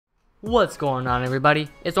What's going on, everybody?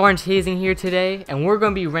 It's ORANGEHAZING here today, and we're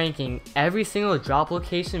going to be ranking every single drop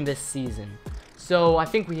location this season. So I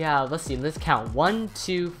think we have, let's count 1,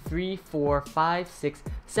 2, 3, 4, 5, 6,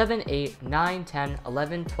 7, 8, 9, 10,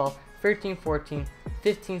 11, 12, 13, 14,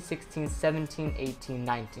 15, 16, 17, 18,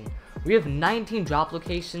 19. We have 19 drop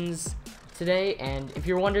locations today, and if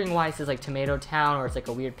you're wondering why it says like Tomato Town or it's like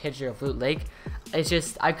a weird picture of Loot Lake, it's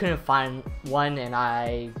just I couldn't find one and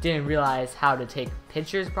I didn't realize how to take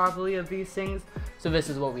pictures properly of these things. So this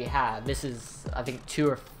is what we have. This is, I think, 2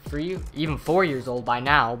 or 3, even 4 years old by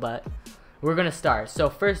now, but we're gonna start. So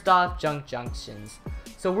first off, junk junctions.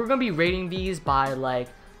 So we're gonna be rating these by like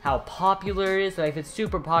how popular it is. Like if it's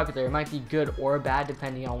super popular, it might be good or bad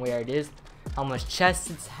depending on where it is, how much chests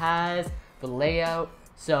it has, the layout.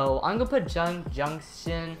 So I'm gonna put junk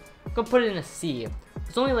junction. I'm gonna put it in a C.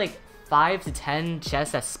 It's only like 5 to 10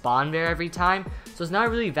 chests that spawn there every time, so it's not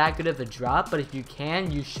really that good of a drop, but if you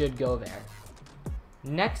can, you should go there.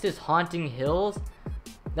 Next is Haunting Hills.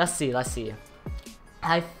 Let's see.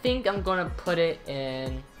 I think I'm gonna put it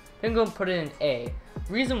in A.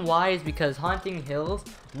 Reason why is because Haunting Hills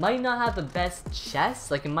might not have the best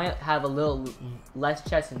chests, like it might have a little less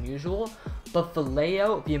chests than usual, but the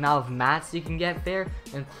layout, the amount of mats you can get there,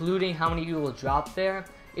 including how many people will drop there,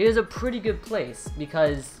 it is a pretty good place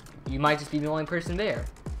because you might just be the only person there.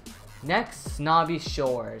 Next, Snobby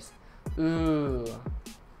Shores. Ooh.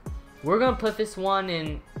 We're gonna put this one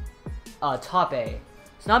in top A.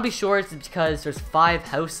 Snobby Shores is because there's 5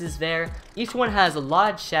 houses there. Each one has a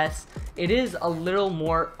lot of chests. It is a lot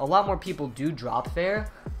more people do drop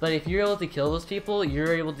there, but if you're able to kill those people,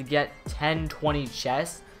 you're able to get 10, 20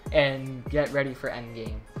 chests and get ready for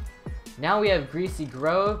endgame. Now we have Greasy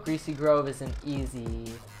Grove. Greasy Grove is an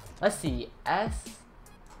easy, let's see, S.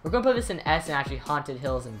 We're gonna put this in S and actually Haunted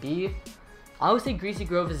Hills in B. I would say Greasy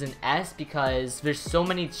Grove is an S because there's so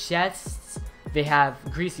many chests. We have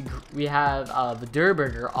the Durr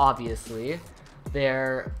Burger, obviously.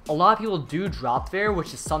 A lot of people do drop there, which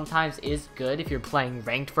sometimes is good if you're playing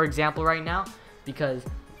ranked, for example, right now, because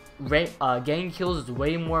getting kills is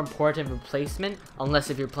way more important than replacement, unless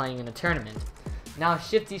if you're playing in a tournament. Now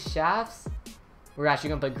Shifty Shafts, we're actually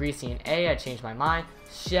gonna put Greasy in A. I changed my mind.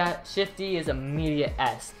 Shifty is immediate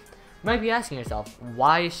S. You might be asking yourself,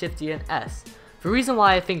 why is Shifty an S? The reason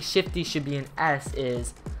why I think Shifty should be an S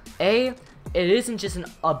is A, it isn't just an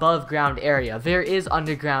above ground area. There is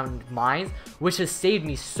underground mines, which has saved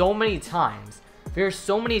me so many times. There's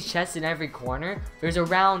so many chests in every corner. There's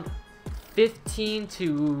around 15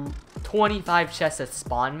 to 25 chests that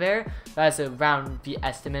spawn there. That's around the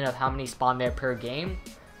estimate of how many spawn there per game.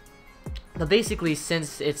 But basically,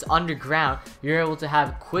 since it's underground, you're able to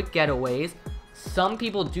have quick getaways. Some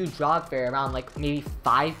people do drop there around like maybe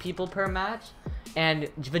 5 people per match. And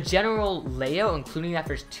the general layout, including that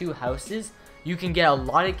there's 2 houses, you can get a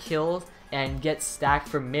lot of kills and get stacked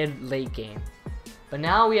for mid-late game. But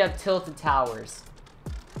now we have Tilted Towers.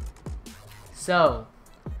 So,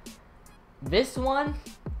 this one,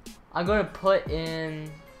 I'm going to put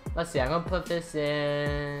in, I'm going to put this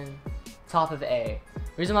in top of A. The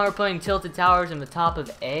reason why we're putting Tilted Towers in the top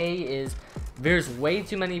of A is there's way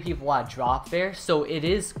too many people that drop there, so it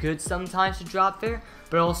is good sometimes to drop there,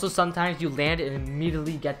 but also sometimes you land and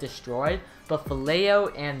immediately get destroyed, but the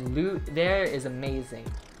layout and loot there is amazing.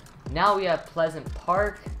 Now we have Pleasant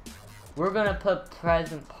Park. We're gonna put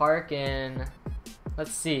Pleasant Park in,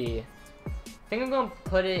 let's see, I think I'm gonna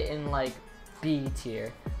put it in like B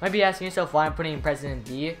tier. Might be asking yourself why I'm putting in Pleasant in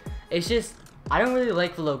B. It's just, I don't really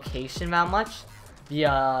like the location that much.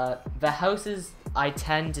 The houses I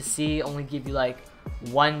tend to see only give you like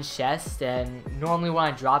 1 chest, and normally when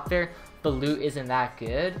I drop there, the loot isn't that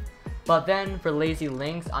good. But then for Lazy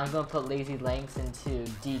Links, I'm gonna put Lazy Links into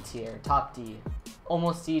D tier, top D,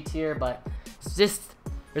 almost C tier, but it's just,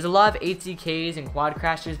 there's a lot of ATKs and quad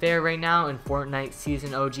crashers there right now in Fortnite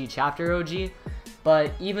Season OG, Chapter OG.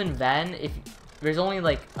 But even then, if there's only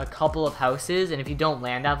like a couple of houses, and if you don't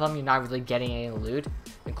land on them, you're not really getting any loot,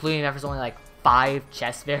 including if there's only like 5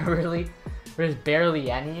 chests there, really. There's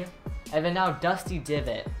barely any. And then now Dusty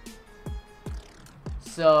Divot.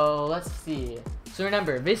 So let's see. So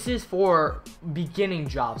remember, this is for beginning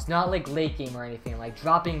drops, not like late game or anything. Like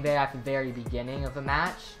dropping there at the very beginning of a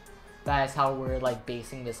match. That is how we're like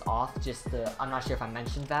basing this off. I'm not sure if I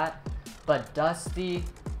mentioned that. But Dusty,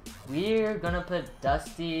 we're gonna put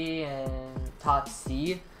Dusty in top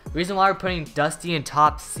C. The reason why we're putting Dusty in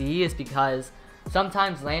top C is because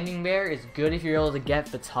sometimes landing there is good if you're able to get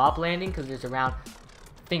the top landing, because there's around,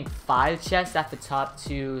 I think, 5 chests at the top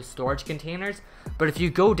 2 storage containers. But if you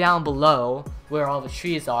go down below where all the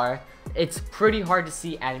trees are, it's pretty hard to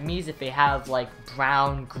see enemies if they have like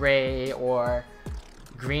brown, gray, or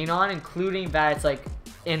green on, including that it's like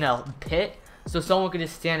in a pit, so someone could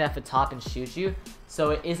just stand at the top and shoot you.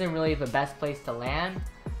 So it isn't really the best place to land.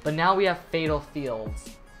 But now we have fatal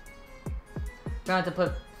fields. We're gonna have to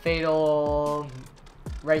put fatal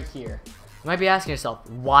right here. You might be asking yourself,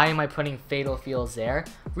 why am I putting fatal fields there?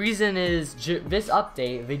 Reason is, this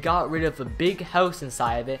update, they got rid of the big house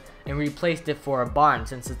inside of it and replaced it for a barn,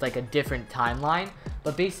 since it's like a different timeline.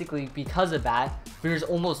 But basically, because of that, there's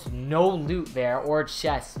almost no loot there or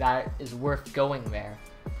chest that is worth going there.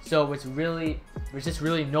 So there's just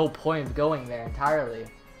really no point of going there entirely.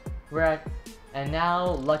 And now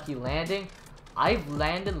Lucky Landing. I think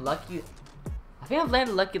I've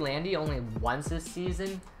landed Lucky Landing only once this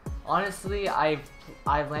season. Honestly, I've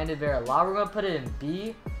landed there a lot. We're gonna put it in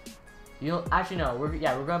B. Actually no, we're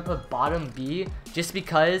gonna put bottom B, just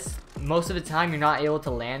because most of the time you're not able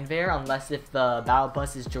to land there unless if the battle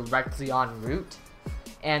bus is directly en route.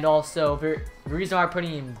 And also the reason why I'm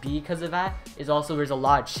putting it in B because of that is also there's a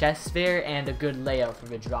lot of chests there and a good layout for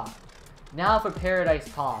the drop. Now for Paradise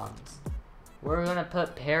Palms. We're gonna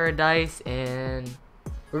put Paradise in.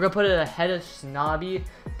 We're gonna put it ahead of Snobby,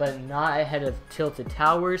 but not ahead of Tilted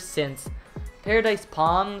Towers, since Paradise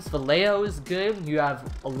Palms, the layout is good. You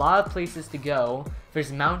have a lot of places to go.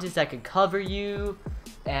 There's mountains that can cover you,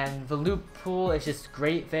 and the loot pool is just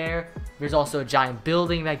great there. There's also a giant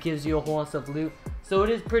building that gives you a whole lot of loot, so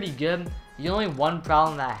it is pretty good. The only one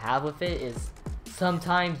problem that I have with it is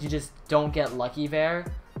sometimes you just don't get lucky there.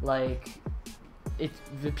 Like,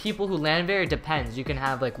 the people who land there, it depends. You can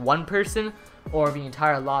have like one person or the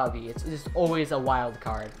entire lobby. It's just always a wild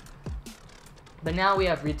card. But now we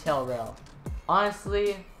have Retail Row.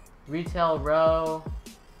 Honestly, Retail Row,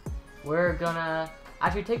 we're gonna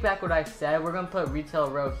actually take back what I said. We're gonna put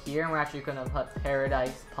Retail Row here, and we're actually gonna put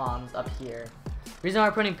Paradise Palms up here. The reason why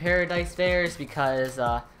we're putting Paradise there is because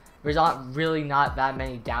there's not that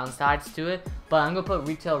many downsides to it. But I'm gonna put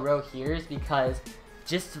Retail Row here is because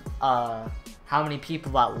just how many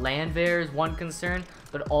people that land there is one concern,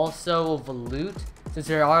 but also the loot. Since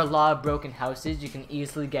there are a lot of broken houses, you can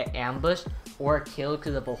easily get ambushed or killed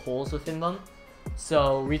because of the holes within them.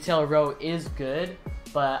 So Retail Row is good,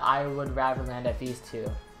 but I would rather land at these two.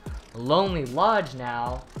 Lonely Lodge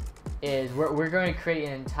now is we're going to create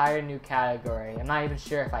an entire new category. I'm not even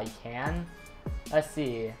sure if I can. Let's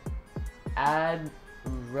see. Add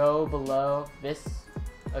row below this.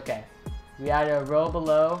 Okay. We added a row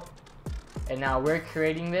below. And now we're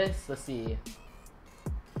creating this. Let's see.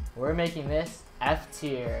 We're making this F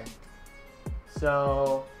tier.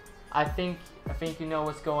 So I think you know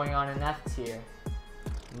what's going on in F tier.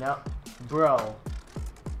 No, bro.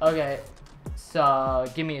 Okay, so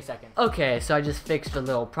give me a second. Okay, so I just fixed the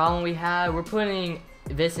little problem we had. We're putting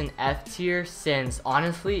this in F tier since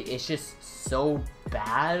honestly it's just so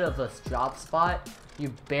bad of a drop spot. You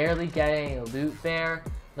barely get any loot there.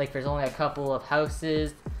 Like there's only a couple of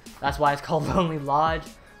houses. That's why it's called Lonely Lodge.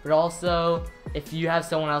 But also, if you have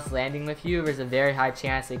someone else landing with you, there's a very high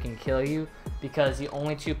chance they can kill you, because the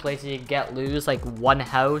only two places you can get loot is like one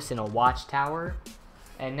house and a watchtower.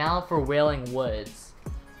 And now for Wailing Woods.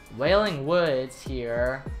 Wailing Woods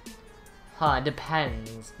here,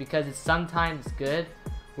 depends, because it's sometimes good.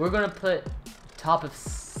 We're gonna put top of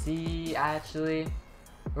C, actually.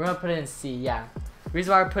 We're gonna put it in C, yeah. The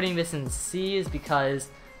reason why we're putting this in C is because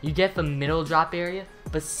you get the middle drop area,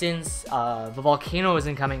 but since the volcano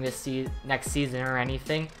isn't coming this next season or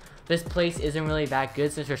anything, this place isn't really that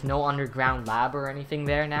good since there's no underground lab or anything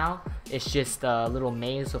there now. It's just a little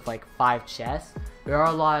maze with like 5 chests. There are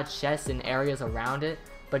a lot of chests in areas around it,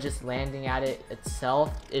 but just landing at it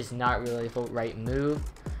itself is not really the right move.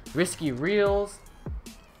 Risky Reels,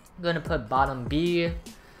 I'm gonna put bottom B.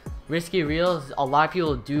 Risky Reels, a lot of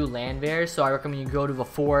people do land there, so I recommend you go to the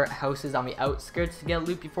 4 houses on the outskirts to get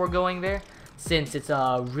loot before going there, since it's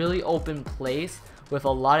a really open place with a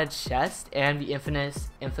lot of chests, and the infamous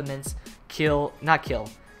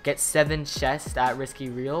get 7 chests at Risky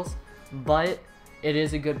Reels. But it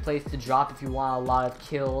is a good place to drop if you want a lot of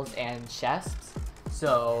kills and chests,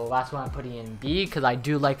 so that's why I'm putting in B, because I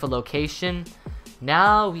do like the location.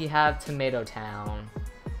 Now we have Tomato Town.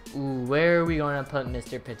 Ooh, where are we gonna put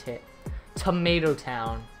Mr. Tomato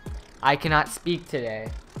Town? I cannot speak today.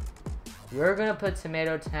 We're gonna put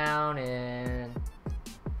Tomato Town in.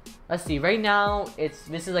 Let's see. Right now,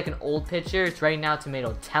 this is like an old picture. It's right now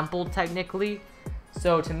Tomato Temple technically.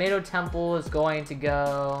 So Tomato Temple is going to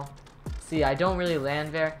go. See, I don't really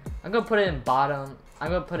land there. I'm gonna put it in bottom.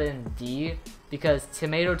 I'm gonna put it in D because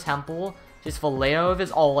Tomato Temple Just Vallejo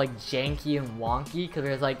is all like janky and wonky because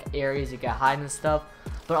there's like areas you can hide and stuff.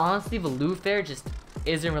 But honestly, the loot there just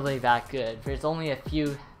isn't really that good. There's only a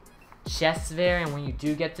few chests there, and when you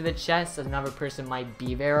do get to the chest, another person might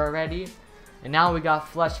be there already. And now we got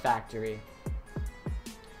Flush Factory.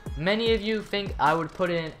 Many of you think I would put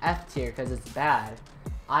it in F tier because it's bad.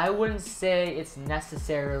 I wouldn't say it's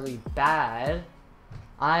necessarily bad.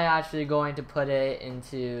 I'm actually going to put it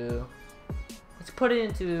into, let's put it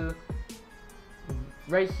into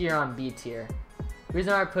right here on B tier. The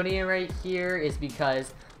reason I'm putting it right here is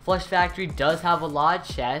because Flush Factory does have a lot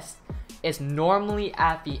of chests. It's normally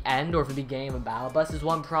at the end or the beginning of a battle bus is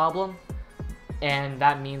one problem. And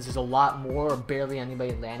that means there's a lot more or barely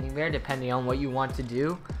anybody landing there depending on what you want to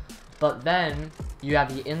do. But then you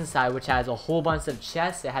have the inside, which has a whole bunch of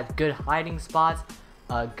chests. It has good hiding spots,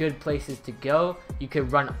 good places to go. You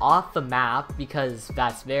could run off the map because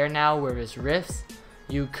that's there now where there's rifts.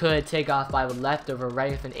 You could take off by the left or the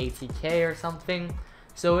right with an ATK or something.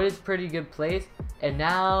 So it is a pretty good place. And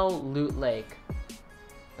now Loot Lake.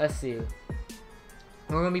 Let's see.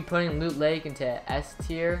 We're going to be putting Loot Lake into S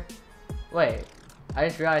tier. Wait, I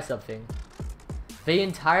just realized something. They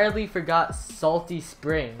entirely forgot Salty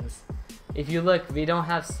Springs. If you look, they don't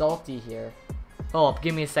have Salty here. Hold up,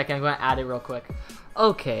 give me a second, I'm going to add it real quick.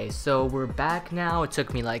 Okay, so we're back now. It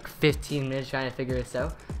took me like 15 minutes trying to figure this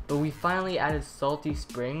out. But we finally added Salty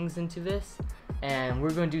Springs into this. And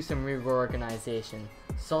we're going to do some reorganization.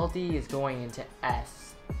 Salty is going into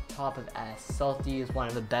S. Top of S. Salty is one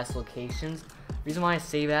of the best locations. The reason why I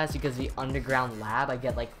say that is because the underground lab, I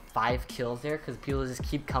get like 5 kills there because people just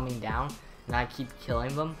keep coming down and I keep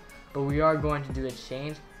killing them. But we are going to do a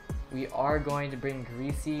change. We are going to bring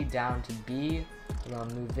Greasy down to B. We're going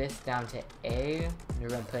to move this down to A. We're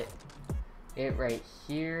going to put it right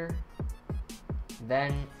here.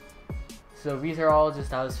 Then, so these are all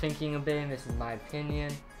just, I was thinking a bit, and this is my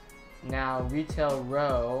opinion. Now, Retail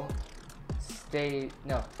Row stays,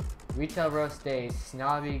 no, Retail Row stays,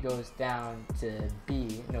 Snobby goes down to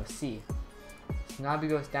B, no, C. Snobby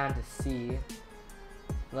goes down to C.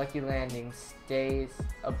 Lucky Landing stays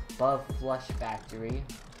above Flush Factory.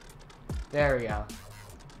 There we go.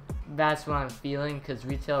 That's what I'm feeling, because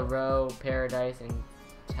Retail Row, Paradise, and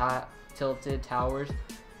Tilted Towers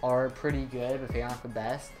are pretty good, but they aren't the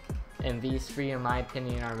best. And these three, in my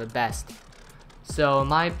opinion, are the best. So, in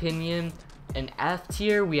my opinion, in F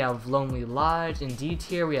tier, we have Lonely Lodge. In D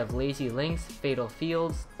tier, we have Lazy Links, Fatal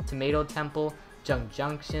Fields, Tomato Temple, Junk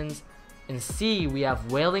Junctions. In C, we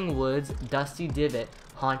have Wailing Woods, Dusty Divot,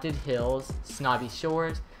 Haunted Hills, Snobby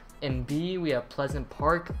Shores. In B, we have Pleasant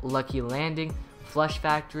Park, Lucky Landing, Flush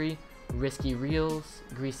Factory, Risky Reels,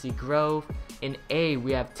 Greasy Grove. In A,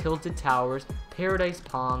 we have Tilted Towers, Paradise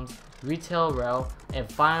Palms, Retail Row,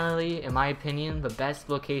 and finally, in my opinion, the best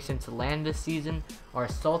location to land this season are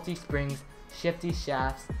Salty Springs, Shifty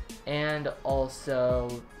Shafts, and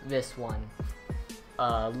also this one,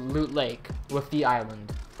 Loot Lake with the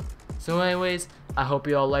island. So anyways, I hope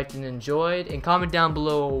you all liked and enjoyed, and comment down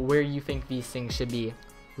below where you think these things should be.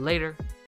 Later.